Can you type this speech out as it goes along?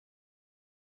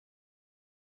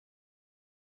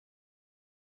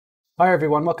Hi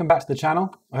everyone, welcome back to the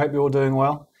channel. I hope you're all doing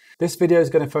well. This video is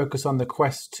going to focus on the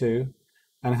Quest 2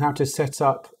 and how to set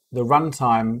up the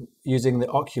runtime using the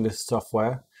Oculus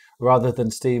software rather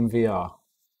than Steam VR.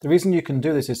 The reason you can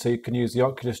do this is so you can use the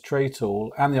Oculus Tray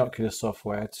tool and the Oculus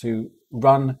software to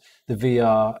run the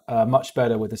VR much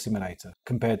better with the simulator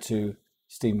compared to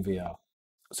Steam VR.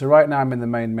 So right now I'm in the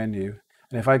main menu,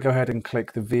 and if I go ahead and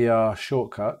click the VR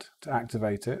shortcut to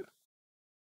activate it,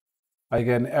 I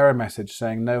get an error message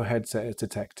saying no headset is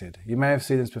detected. You may have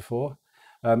seen this before.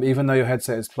 Even though your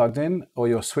headset is plugged in or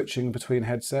you're switching between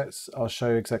headsets, I'll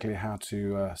show you exactly how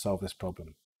to solve this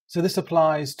problem. So this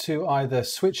applies to either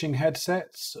switching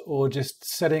headsets or just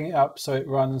setting it up so it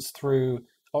runs through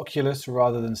Oculus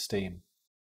rather than Steam.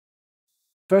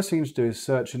 First thing you need to do is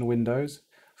search in Windows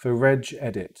for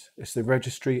regedit. It's the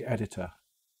Registry Editor.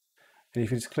 And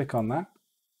if you just click on that,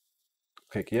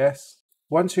 click yes.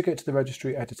 Once you get to the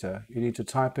Registry Editor, you need to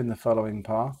type in the following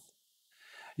path.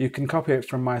 You can copy it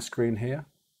from my screen here.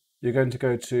 You're going to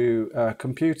go to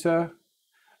Computer,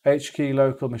 HK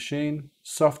Local Machine,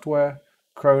 Software,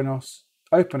 Khronos,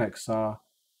 Openxr,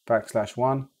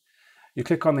 /1. You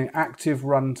click on the Active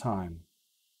Runtime.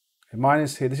 Mine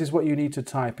is here. This is what you need to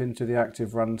type into the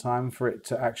Active Runtime for it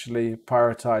to actually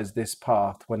prioritize this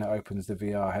path when it opens the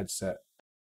VR headset.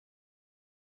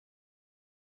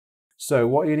 So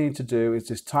what you need to do is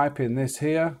just type in this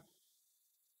here.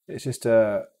 It's just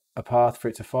a path for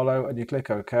it to follow, and you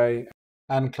click OK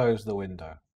and close the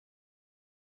window.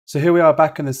 So here we are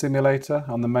back in the simulator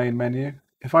on the main menu.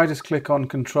 If I just click on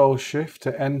Control-Shift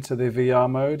to enter the VR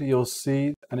mode, you'll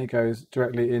see, and it goes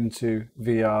directly into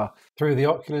VR through the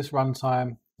Oculus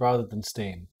Runtime rather than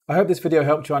Steam. I hope this video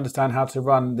helped you understand how to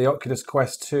run the Oculus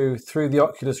Quest 2 through the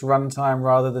Oculus Runtime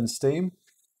rather than Steam,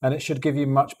 and it should give you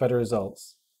much better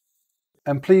results.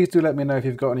 And please do let me know if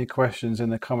you've got any questions in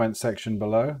the comment section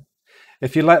below.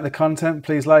 If you like the content,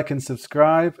 please like and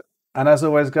subscribe. And as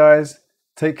always, guys,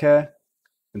 take care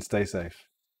and stay safe.